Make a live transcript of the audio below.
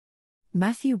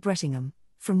Matthew Brettingham,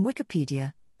 from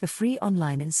Wikipedia, the free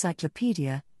online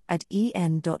encyclopedia, at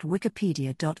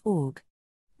en.wikipedia.org.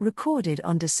 Recorded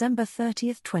on December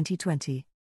 30, 2020.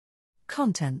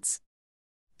 Contents.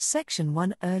 Section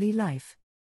 1 Early Life.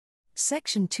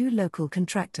 Section 2 Local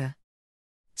Contractor.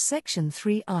 Section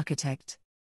 3 Architect.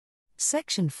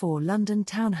 Section 4 London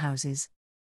Townhouses.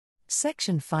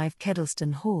 Section 5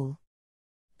 Kedleston Hall.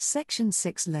 Section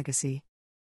 6 Legacy.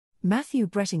 Matthew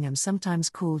Brettingham,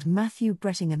 sometimes called Matthew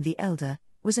Brettingham the Elder,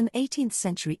 was an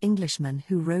 18th-century Englishman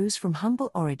who rose from humble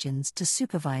origins to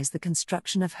supervise the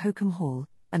construction of Holkham Hall,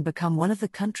 and become one of the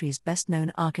country's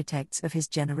best-known architects of his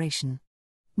generation.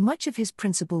 Much of his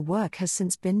principal work has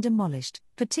since been demolished,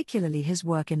 particularly his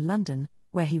work in London,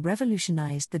 where he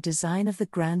revolutionized the design of the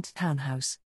Grand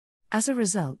Townhouse. As a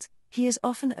result, he is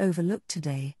often overlooked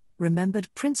today,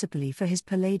 remembered principally for his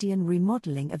Palladian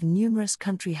remodeling of numerous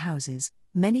country houses,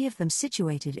 many of them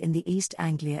situated in the East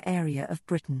Anglia area of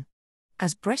Britain.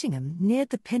 As Brettingham neared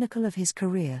the pinnacle of his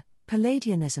career,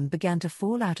 Palladianism began to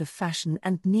fall out of fashion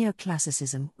and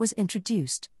neoclassicism was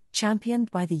introduced,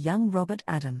 championed by the young Robert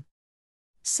Adam.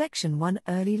 Section 1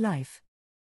 Early Life.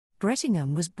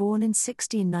 Brettingham was born in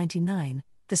 1699,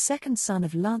 the second son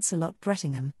of Lancelot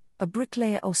Brettingham, a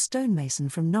bricklayer or stonemason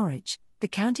from Norwich, the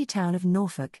county town of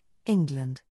Norfolk,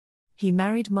 England. He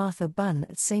married Martha Bunn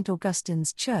at St.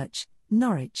 Augustine's Church,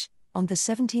 Norwich, on the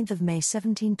 17th of May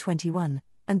 1721,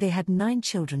 and they had 9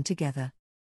 children together.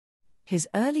 His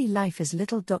early life is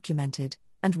little documented,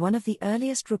 and one of the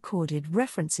earliest recorded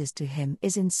references to him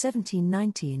is in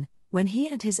 1719, when he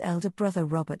and his elder brother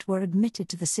Robert were admitted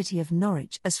to the city of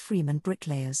Norwich as freemen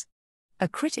bricklayers. A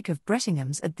critic of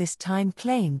Brettingham's at this time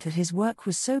claimed that his work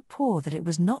was so poor that it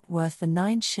was not worth the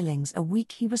 9 shillings a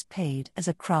week he was paid as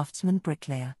a craftsman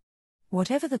bricklayer.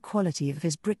 Whatever the quality of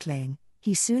his bricklaying,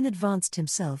 he soon advanced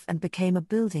himself and became a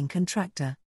building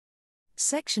contractor.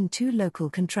 Section 2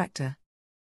 Local Contractor.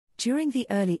 During the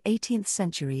early 18th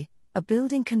century, a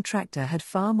building contractor had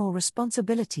far more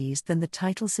responsibilities than the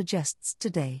title suggests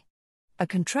today. A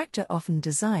contractor often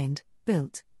designed,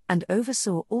 built, and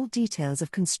oversaw all details of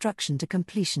construction to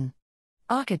completion.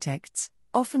 Architects,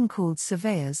 often called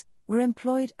surveyors, were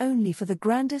employed only for the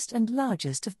grandest and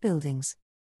largest of buildings.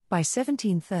 By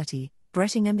 1730,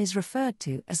 Brettingham is referred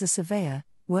to as a surveyor,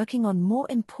 working on more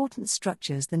important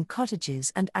structures than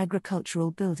cottages and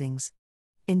agricultural buildings.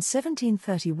 In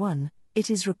 1731, it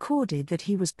is recorded that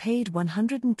he was paid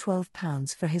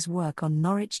 £112 for his work on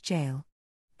Norwich Jail.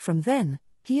 From then,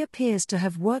 he appears to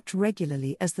have worked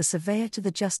regularly as the surveyor to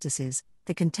the justices,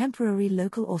 the contemporary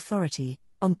local authority,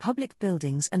 on public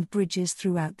buildings and bridges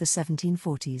throughout the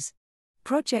 1740s.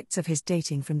 Projects of his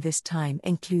dating from this time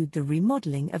include the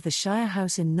remodelling of the Shire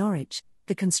House in Norwich,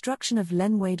 the construction of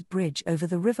Lenwade Bridge over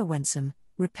the River Wensum,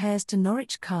 repairs to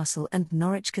Norwich Castle and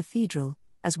Norwich Cathedral,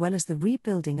 as well as the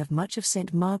rebuilding of much of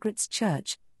St. Margaret's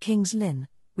Church, King's Lynn,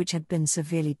 which had been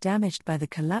severely damaged by the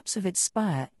collapse of its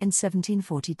spire in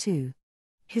 1742.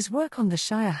 His work on the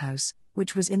Shire House,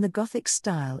 which was in the Gothic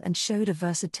style and showed a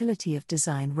versatility of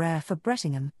design rare for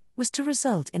Brettingham, was to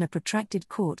result in a protracted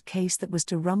court case that was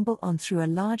to rumble on through a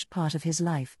large part of his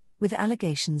life, with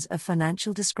allegations of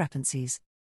financial discrepancies.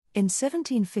 In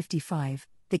 1755,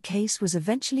 the case was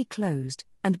eventually closed,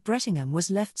 and Brettingham was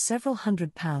left several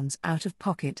 £100s out of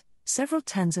pocket, several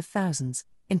tens of thousands,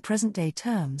 in present-day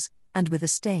terms, and with a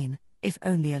stain, if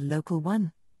only a local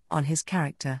one, on his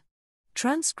character.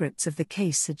 Transcripts of the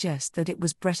case suggest that it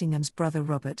was Brettingham's brother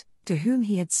Robert, to whom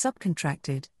he had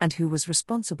subcontracted and who was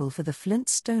responsible for the flint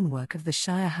stonework of the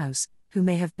Shire House, who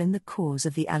may have been the cause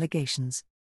of the allegations.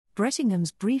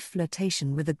 Brettingham's brief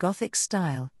flirtation with the Gothic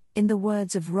style, in the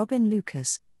words of Robin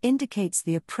Lucas, indicates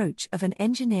the approach of an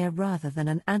engineer rather than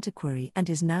an antiquary and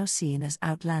is now seen as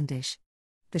outlandish.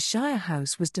 The Shire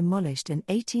House was demolished in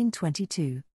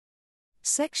 1822.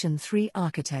 Section 3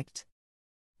 Architect.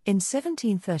 In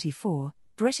 1734,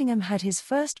 Brettingham had his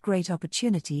first great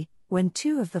opportunity, when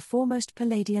 2 of the foremost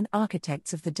Palladian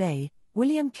architects of the day,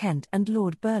 William Kent and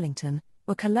Lord Burlington,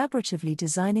 were collaboratively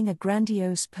designing a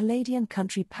grandiose Palladian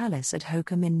country palace at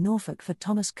Holkham in Norfolk for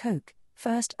Thomas Coke,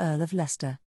 1st Earl of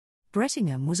Leicester.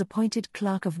 Brettingham was appointed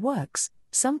Clerk of Works,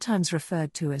 sometimes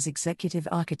referred to as Executive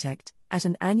Architect, at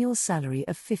an annual salary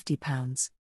of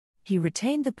 £50. He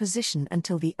retained the position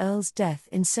until the Earl's death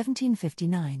in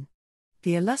 1759.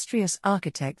 The illustrious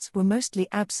architects were mostly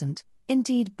absent,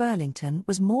 indeed Burlington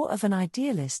was more of an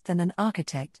idealist than an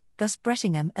architect, thus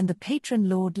Brettingham and the patron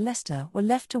Lord Leicester were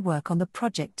left to work on the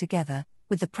project together,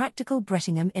 with the practical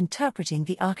Brettingham interpreting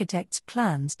the architect's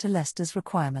plans to Leicester's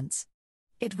requirements.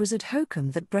 It was at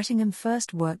Holkham that Brettingham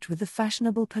first worked with the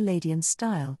fashionable Palladian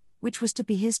style, which was to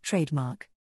be his trademark.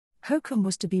 Hokum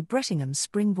was to be Brettingham's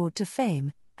springboard to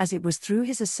fame, as it was through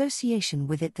his association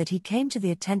with it that he came to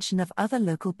the attention of other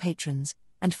local patrons,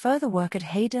 and further work at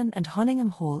Haydon and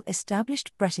Honingham Hall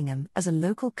established Brettingham as a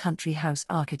local country house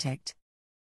architect.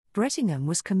 Brettingham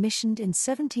was commissioned in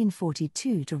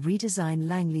 1742 to redesign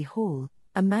Langley Hall,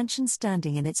 a mansion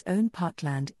standing in its own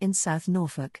parkland in South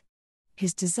Norfolk.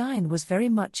 His design was very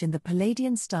much in the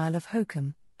Palladian style of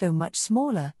Hokum, though much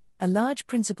smaller, a large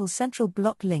principal central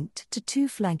block linked to two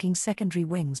flanking secondary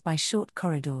wings by short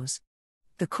corridors.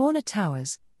 The corner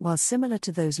towers, while similar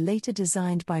to those later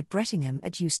designed by Brettingham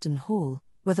at Euston Hall,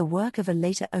 were the work of a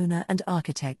later owner and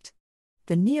architect.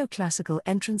 The neoclassical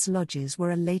entrance lodges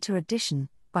were a later addition,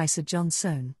 by Sir John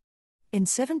Soane. In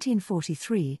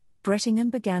 1743, Brettingham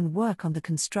began work on the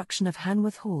construction of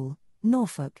Hanworth Hall,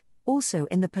 Norfolk, also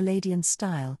in the Palladian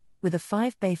style, with a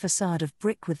 5-bay facade of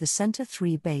brick with the centre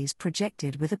 3 bays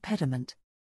projected with a pediment.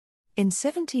 In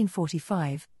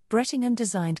 1745, Brettingham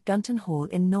designed Gunton Hall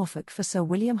in Norfolk for Sir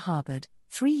William Harbord,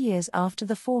 3 years after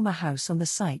the former house on the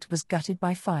site was gutted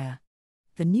by fire.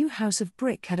 The new house of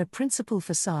brick had a principal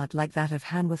facade like that of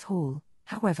Hanworth Hall,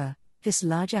 however, this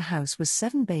larger house was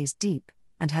 7 bays deep,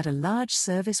 and had a large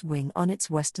service wing on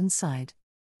its western side.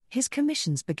 His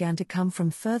commissions began to come from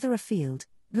further afield,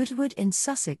 Goodwood in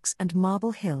Sussex and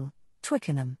Marble Hill,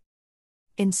 Twickenham.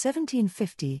 In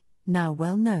 1750, now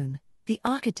well known, the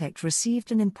architect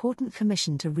received an important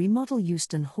commission to remodel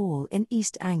Euston Hall in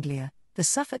East Anglia, the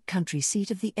Suffolk country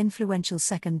seat of the influential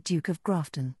 2nd Duke of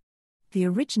Grafton. The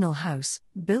original house,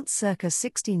 built circa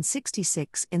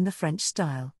 1666 in the French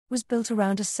style, was built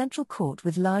around a central court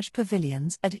with large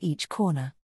pavilions at each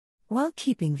corner. While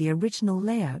keeping the original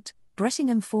layout,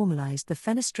 Brettingham formalized the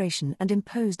fenestration and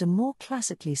imposed a more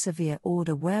classically severe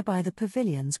order whereby the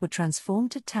pavilions were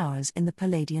transformed to towers in the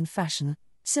Palladian fashion,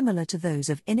 similar to those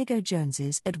of Inigo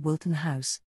Jones's at Wilton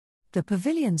House. The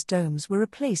pavilions' domes were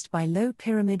replaced by low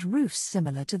pyramid roofs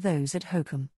similar to those at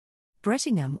Hokum.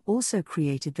 Brettingham also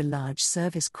created the large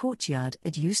service courtyard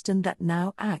at Euston that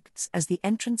now acts as the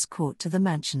entrance court to the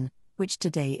mansion, which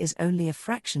today is only a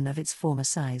fraction of its former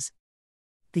size.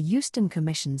 The Euston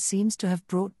Commission seems to have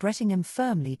brought Brettingham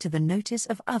firmly to the notice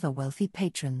of other wealthy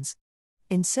patrons.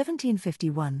 In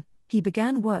 1751, he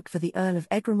began work for the Earl of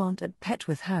Egremont at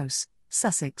Petworth House,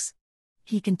 Sussex.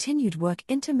 He continued work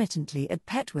intermittently at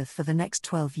Petworth for the next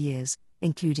 12 years,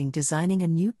 including designing a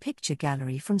new picture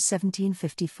gallery from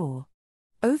 1754.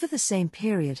 Over the same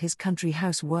period his country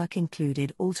house work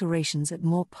included alterations at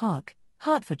Moor Park,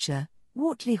 Hertfordshire,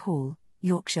 Wortley Hall,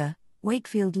 Yorkshire,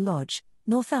 Wakefield Lodge,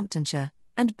 Northamptonshire,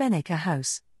 and Benacre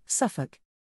House, Suffolk.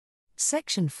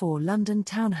 Section 4 London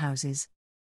Townhouses.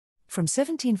 From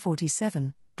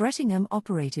 1747, Brettingham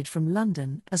operated from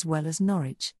London as well as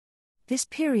Norwich. This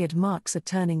period marks a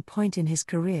turning point in his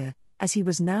career, as he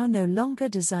was now no longer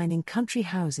designing country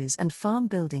houses and farm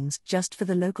buildings just for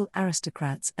the local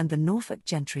aristocrats and the Norfolk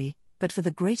gentry, but for the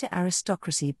greater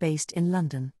aristocracy based in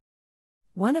London.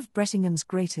 One of Brettingham's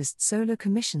greatest solo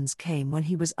commissions came when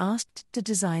he was asked to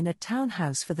design a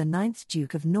townhouse for the 9th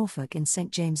Duke of Norfolk in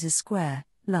St James's Square,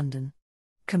 London.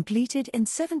 Completed in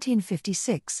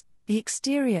 1756, the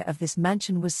exterior of this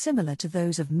mansion was similar to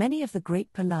those of many of the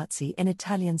great palazzi in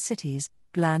Italian cities,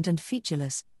 bland and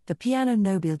featureless, the piano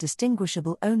nobile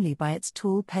distinguishable only by its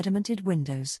tall pedimented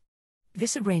windows.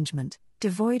 This arrangement,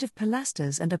 devoid of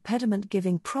pilasters and a pediment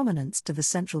giving prominence to the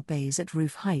central bays at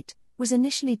roof height, was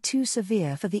initially too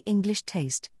severe for the English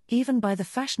taste, even by the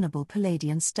fashionable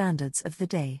Palladian standards of the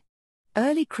day.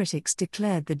 Early critics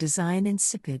declared the design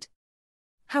insipid.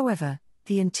 However,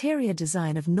 the interior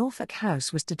design of Norfolk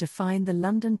House was to define the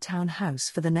London town house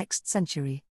for the next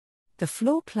century. The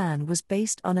floor plan was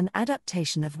based on an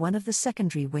adaptation of one of the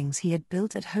secondary wings he had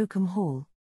built at Hokum Hall.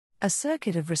 A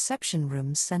circuit of reception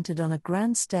rooms centered on a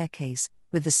grand staircase,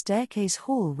 with the staircase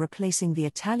hall replacing the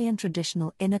Italian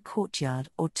traditional inner courtyard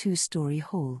or 2-story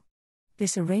hall.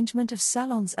 This arrangement of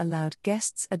salons allowed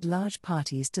guests at large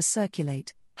parties to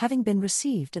circulate, having been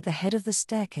received at the head of the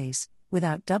staircase,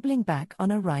 without doubling back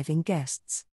on arriving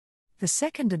guests. The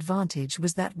second advantage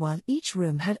was that while each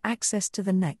room had access to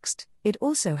the next, it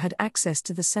also had access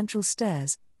to the central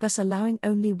stairs, thus allowing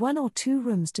only 1 or 2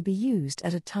 rooms to be used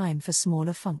at a time for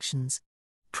smaller functions.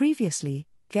 Previously,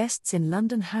 guests in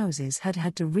London houses had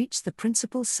had to reach the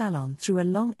principal salon through a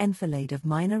long enfilade of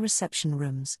minor reception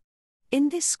rooms. In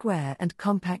this square and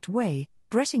compact way,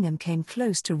 Brettingham came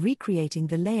close to recreating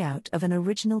the layout of an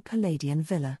original Palladian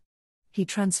villa. He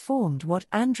transformed what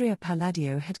Andrea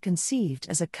Palladio had conceived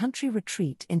as a country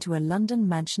retreat into a London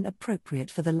mansion appropriate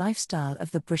for the lifestyle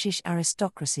of the British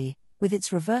aristocracy, with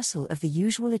its reversal of the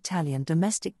usual Italian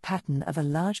domestic pattern of a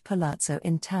large palazzo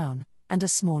in town, and a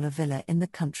smaller villa in the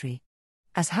country.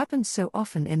 As happened so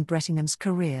often in Brettingham's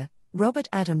career, Robert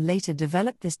Adam later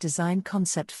developed this design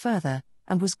concept further,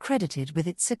 and was credited with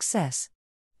its success.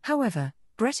 However,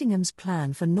 Brettingham's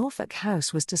plan for Norfolk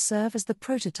House was to serve as the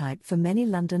prototype for many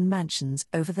London mansions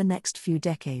over the next few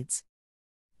decades.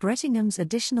 Brettingham's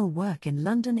additional work in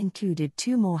London included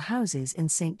 2 more houses in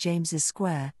St James's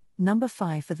Square, No.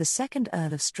 5 for the 2nd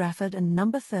Earl of Strafford and No.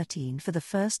 13 for the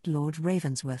 1st Lord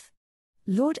Ravensworth.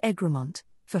 Lord Egremont,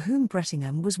 for whom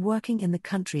Brettingham was working in the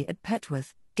country at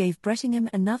Petworth, gave Brettingham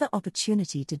another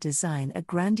opportunity to design a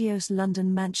grandiose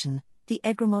London mansion, the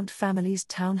Egremont family's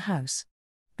town house.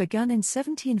 Begun in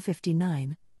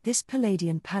 1759, this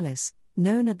Palladian palace,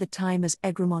 known at the time as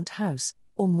Egremont House,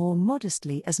 or more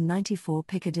modestly as 94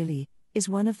 Piccadilly, is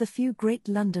one of the few great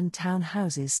London town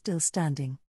houses still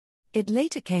standing. It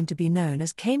later came to be known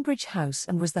as Cambridge House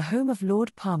and was the home of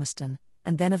Lord Palmerston,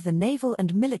 and then of the Naval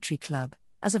and Military Club.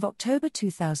 As of October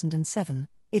 2007,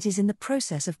 it is in the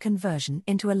process of conversion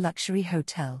into a luxury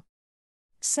hotel.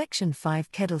 Section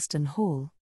 5 Kedleston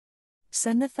Hall.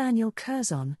 Sir Nathaniel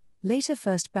Curzon, later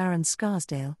 1st Baron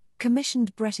Scarsdale,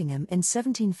 commissioned Brettingham in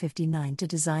 1759 to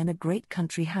design a great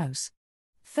country house.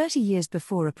 30 years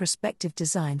before, a prospective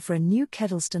design for a new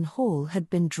Kedleston Hall had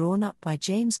been drawn up by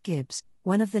James Gibbs,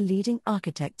 one of the leading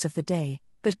architects of the day,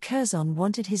 but Curzon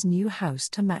wanted his new house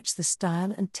to match the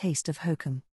style and taste of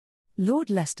Hocum. Lord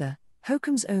Leicester,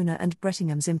 Hocum's owner and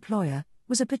Brettingham's employer,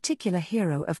 was a particular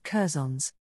hero of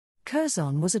Curzon's.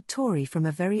 Curzon was a Tory from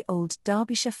a very old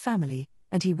Derbyshire family,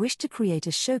 and he wished to create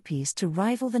a showpiece to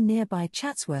rival the nearby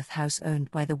Chatsworth House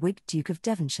owned by the Whig Duke of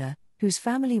Devonshire, whose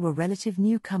family were relative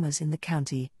newcomers in the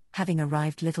county, having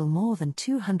arrived little more than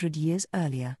 200 years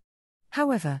earlier.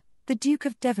 However, the Duke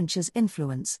of Devonshire's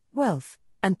influence, wealth,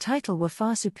 and title were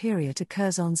far superior to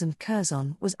Curzon's, and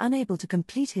Curzon was unable to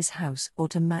complete his house or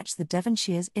to match the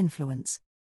Devonshire's influence.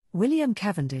 William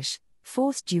Cavendish,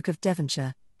 4th Duke of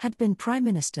Devonshire, had been Prime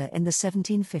Minister in the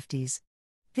 1750s.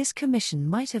 This commission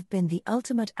might have been the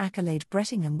ultimate accolade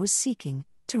Brettingham was seeking,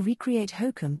 to recreate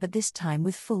Hocum, but this time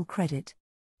with full credit.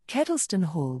 Kedleston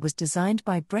Hall was designed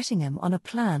by Brettingham on a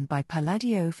plan by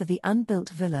Palladio for the unbuilt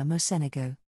Villa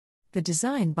Mocenigo. The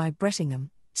design by Brettingham,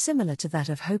 similar to that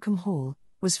of Hocum Hall,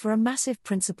 was for a massive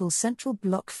principal central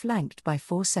block flanked by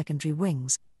 4 secondary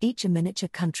wings, each a miniature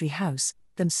country house,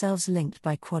 themselves linked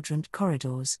by quadrant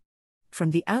corridors.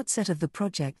 From the outset of the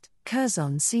project,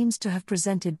 Curzon seems to have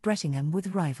presented Brettingham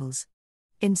with rivals.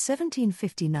 In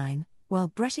 1759, while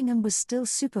Brettingham was still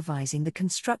supervising the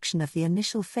construction of the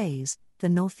initial phase, the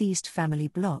Northeast Family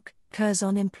Block,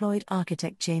 Curzon employed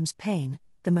architect James Payne,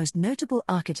 the most notable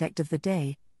architect of the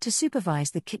day, to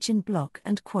supervise the kitchen block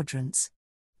and quadrants.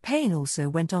 Payne also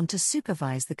went on to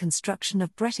supervise the construction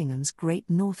of Brettingham's Great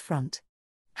North Front.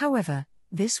 However,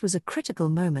 this was a critical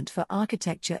moment for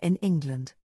architecture in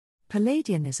England.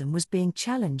 Palladianism was being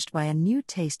challenged by a new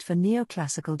taste for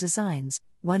neoclassical designs,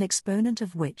 one exponent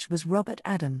of which was Robert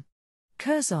Adam.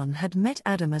 Curzon had met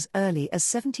Adam as early as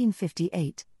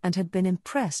 1758, and had been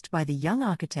impressed by the young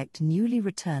architect newly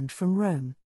returned from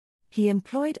Rome. He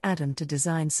employed Adam to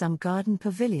design some garden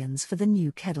pavilions for the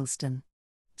new Kedleston.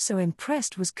 So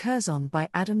impressed was Curzon by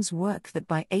Adam's work that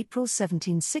by April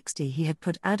 1760 he had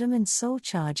put Adam in sole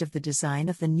charge of the design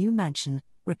of the new mansion,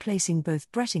 replacing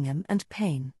both Brettingham and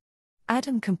Payne.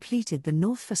 Adam completed the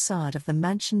north facade of the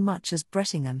mansion much as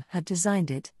Brettingham had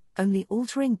designed it, only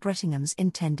altering Brettingham's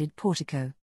intended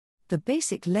portico. The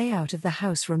basic layout of the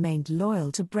house remained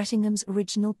loyal to Brettingham's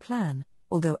original plan,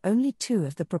 although only 2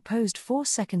 of the proposed 4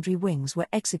 secondary wings were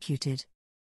executed.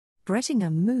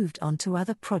 Brettingham moved on to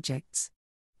other projects.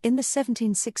 In the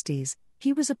 1760s,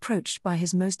 he was approached by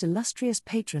his most illustrious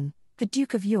patron, the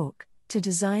Duke of York, to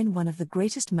design one of the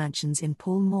greatest mansions in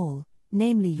Pall Mall,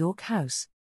 namely York House.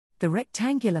 The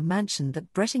rectangular mansion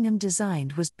that Brettingham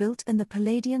designed was built in the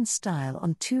Palladian style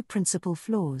on 2 principal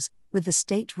floors, with the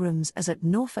state rooms as at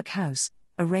Norfolk House,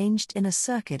 arranged in a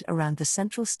circuit around the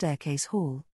central staircase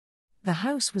hall. The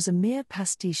house was a mere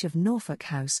pastiche of Norfolk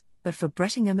House, but for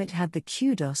Brettingham it had the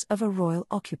kudos of a royal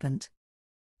occupant.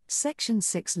 Section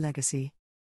 6 Legacy.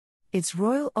 Its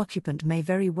royal occupant may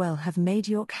very well have made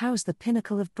York House the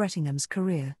pinnacle of Brettingham's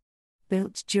career.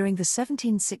 Built during the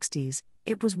 1760s,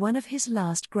 it was one of his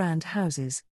last grand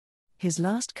houses. His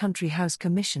last country house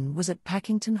commission was at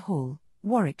Packington Hall,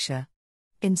 Warwickshire.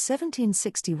 In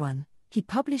 1761, he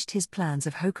published his plans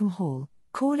of Hocum Hall,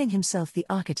 calling himself the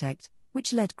architect,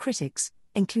 which led critics,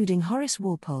 including Horace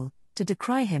Walpole, to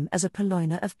decry him as a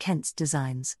purloiner of Kent's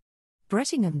designs.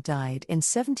 Brettingham died in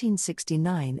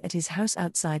 1769 at his house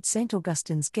outside St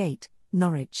Augustine's Gate,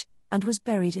 Norwich, and was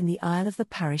buried in the aisle of the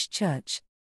parish church.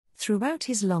 Throughout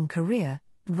his long career,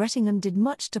 Brettingham did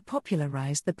much to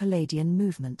popularize the Palladian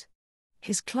movement.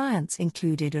 His clients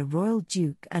included a royal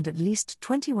duke and at least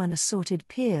 21 assorted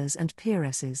peers and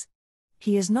peeresses.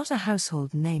 He is not a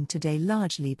household name today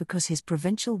largely because his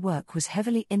provincial work was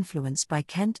heavily influenced by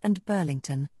Kent and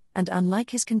Burlington, and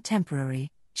unlike his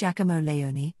contemporary, Giacomo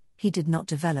Leone, he did not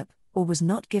develop, or was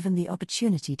not given the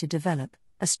opportunity to develop,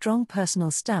 a strong personal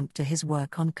stamp to his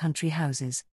work on country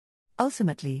houses.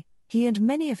 Ultimately, he and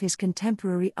many of his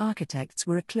contemporary architects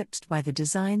were eclipsed by the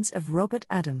designs of Robert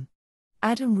Adam.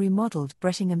 Adam remodeled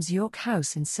Brettingham's York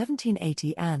House in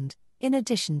 1780 and, in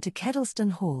addition to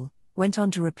Kedleston Hall, went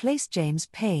on to replace James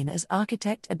Payn as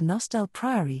architect at Nostell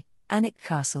Priory, Alnwick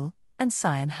Castle, and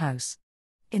Sion House.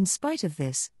 In spite of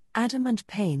this, Adam and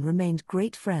Payn remained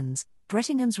great friends.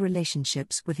 Brettingham's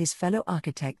relationships with his fellow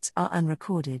architects are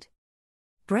unrecorded.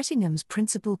 Brettingham's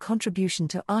principal contribution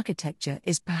to architecture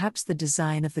is perhaps the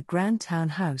design of the Grand Town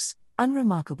House,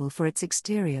 unremarkable for its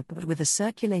exterior but with a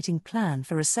circulating plan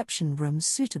for reception rooms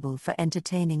suitable for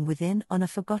entertaining within on a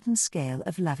forgotten scale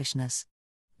of lavishness.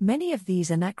 Many of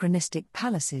these anachronistic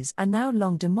palaces are now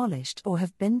long demolished or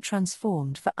have been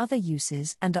transformed for other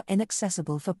uses and are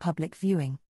inaccessible for public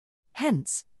viewing.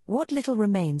 Hence, what little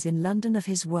remains in London of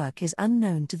his work is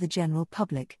unknown to the general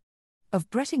public. Of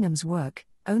Brettingham's work,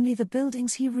 only the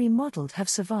buildings he remodeled have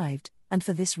survived, and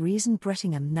for this reason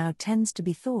Brettingham now tends to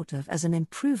be thought of as an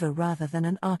improver rather than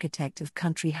an architect of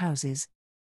country houses.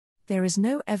 There is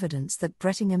no evidence that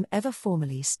Brettingham ever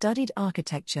formally studied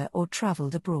architecture or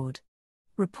travelled abroad.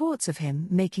 Reports of him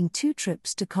making 2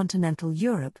 trips to continental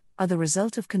Europe are the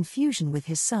result of confusion with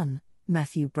his son,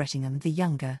 Matthew Brettingham the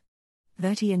Younger.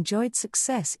 That he enjoyed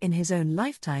success in his own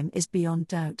lifetime is beyond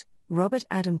doubt. Robert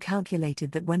Adam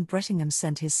calculated that when Brettingham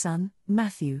sent his son,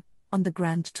 Matthew, on the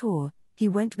grand tour, he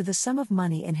went with a sum of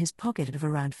money in his pocket of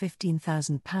around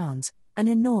 £15,000, an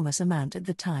enormous amount at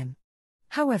the time.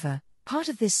 However, part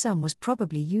of this sum was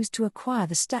probably used to acquire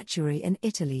the statuary in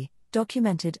Italy,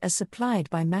 documented as supplied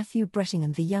by Matthew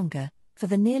Brettingham the Younger, for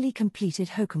the nearly completed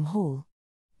Hokum Hall.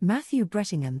 Matthew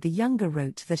Brettingham the Younger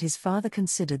wrote that his father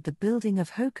considered the building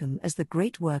of Hokum as the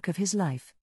great work of his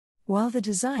life. While the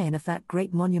design of that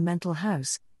great monumental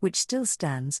house, which still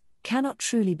stands, cannot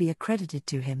truly be accredited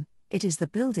to him, it is the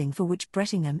building for which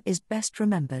Brettingham is best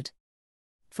remembered.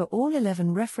 For all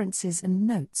 11 references and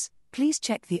notes, please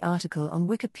check the article on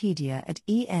Wikipedia at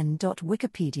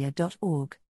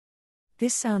en.wikipedia.org.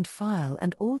 This sound file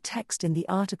and all text in the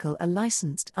article are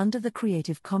licensed under the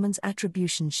Creative Commons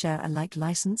Attribution Share Alike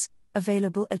license,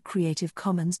 available at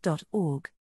creativecommons.org.